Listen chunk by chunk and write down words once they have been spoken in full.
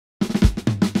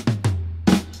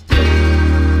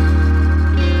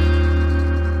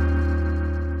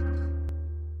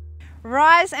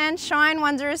Rise and shine,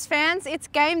 Wanderers fans. It's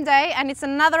game day and it's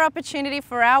another opportunity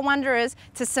for our Wanderers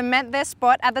to cement their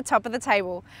spot at the top of the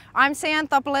table. I'm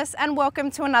Sianthopoulos and welcome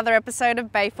to another episode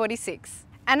of Bay 46.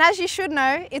 And as you should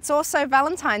know, it's also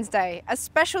Valentine's Day, a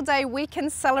special day we can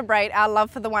celebrate our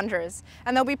love for the Wanderers.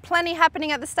 And there'll be plenty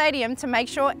happening at the stadium to make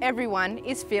sure everyone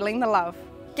is feeling the love.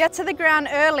 Get to the ground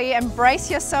early and brace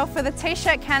yourself for the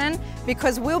t-shirt cannon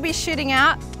because we'll be shooting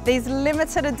out these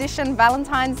limited edition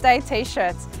Valentine's Day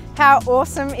t-shirts. How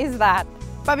awesome is that?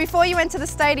 But before you enter the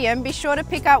stadium, be sure to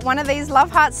pick up one of these love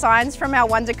heart signs from our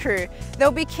Wonder crew.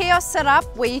 There'll be kiosks set up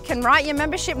where you can write your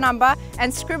membership number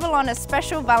and scribble on a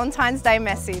special Valentine's Day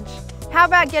message. How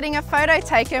about getting a photo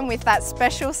taken with that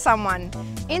special someone?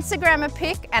 Instagram a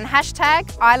pic and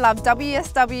hashtag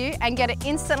 #ILoveWSW and get it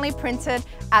instantly printed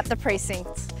at the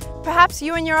precincts. Perhaps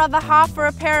you and your other half are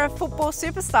a pair of football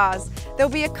superstars.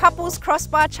 There'll be a couples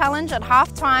crossbar challenge at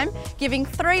halftime, giving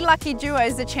 3 lucky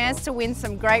duos the chance to win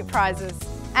some great prizes.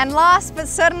 And last but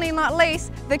certainly not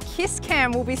least, the kiss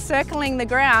cam will be circling the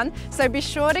ground, so be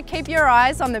sure to keep your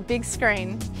eyes on the big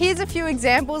screen. Here's a few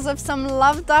examples of some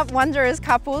loved up Wanderers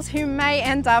couples who may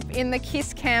end up in the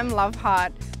kiss cam love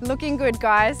heart. Looking good,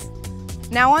 guys.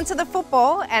 Now on to the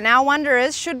football, and our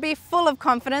Wanderers should be full of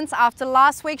confidence after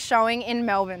last week's showing in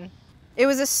Melbourne. It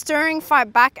was a stirring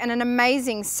fight back and an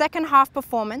amazing second half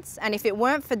performance, and if it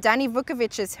weren't for Danny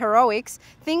Vukovic's heroics,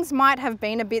 things might have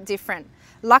been a bit different.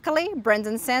 Luckily,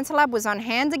 Brendan Santalab was on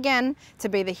hand again to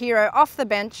be the hero off the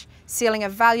bench, sealing a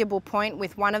valuable point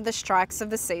with one of the strikes of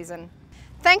the season.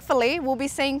 Thankfully, we'll be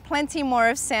seeing plenty more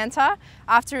of Santa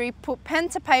after he put pen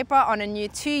to paper on a new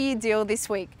 2-year deal this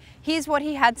week. Here's what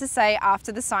he had to say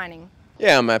after the signing.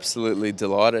 Yeah, I'm absolutely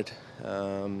delighted.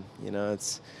 You know,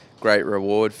 it's great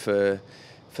reward for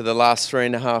the last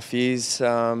 3.5 years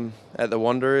at the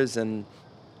Wanderers, and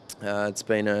it's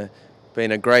been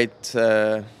a great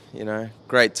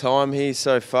great time here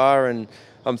so far, and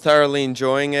I'm thoroughly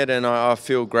enjoying it, and I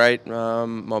feel great.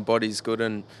 My body's good,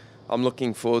 and I'm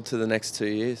looking forward to the next 2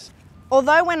 years.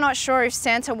 Although we're not sure if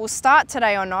Santa will start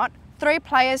today or not, 3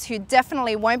 players who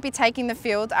definitely won't be taking the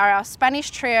field are our Spanish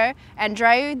trio,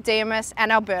 Andreu, Dimas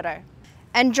and Alberto.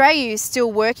 Andreu is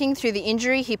still working through the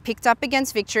injury he picked up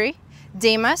against Victory.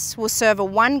 Dimas will serve a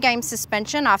 1-game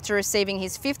suspension after receiving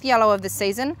his 5th yellow of the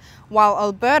season, while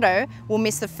Alberto will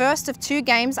miss the first of 2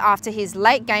 games after his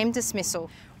late game dismissal.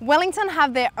 Wellington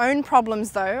have their own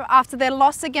problems though, after their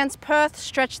loss against Perth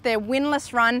stretched their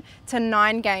winless run to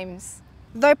 9 games.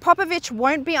 Though Popovic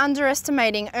won't be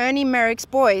underestimating Ernie Merrick's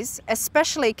boys,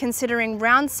 especially considering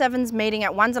round 7's meeting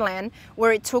at Wanderland,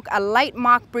 where it took a late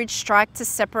Mark Bridge strike to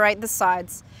separate the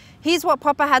sides. Here's what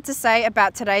Popper had to say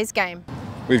about today's game.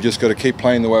 We've just got to keep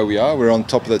playing the way we are. We're on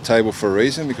top of the table for a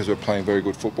reason, because we're playing very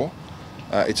good football.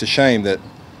 It's a shame that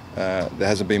there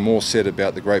hasn't been more said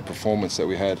about the great performance that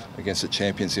we had against the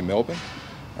champions in Melbourne.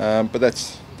 But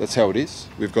that's how it is.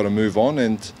 We've got to move on,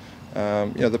 and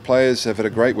the players have had a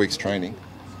great week's training,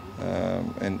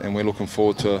 and we're looking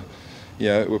forward to.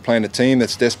 We're playing a team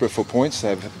that's desperate for points.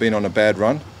 They've been on a bad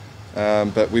run,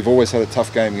 but we've always had a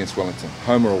tough game against Wellington,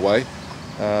 home or away.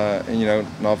 And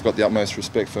I've got the utmost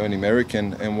respect for Ernie Merrick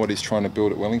and what he's trying to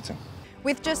build at Wellington.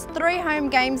 With just 3 home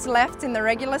games left in the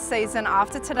regular season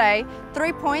after today,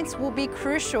 3 points will be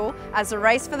crucial as the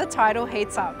race for the title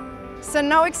heats up. So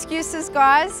no excuses,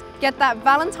 guys. Get that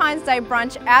Valentine's Day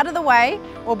brunch out of the way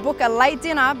or book a late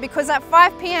dinner, because at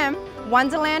 5 p.m,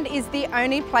 Wanderland is the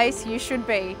only place you should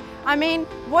be. I mean,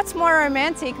 what's more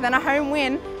romantic than a home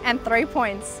win and 3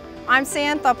 points? I'm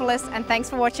Sianthopoulos, and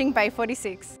thanks for watching Bay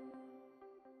 46.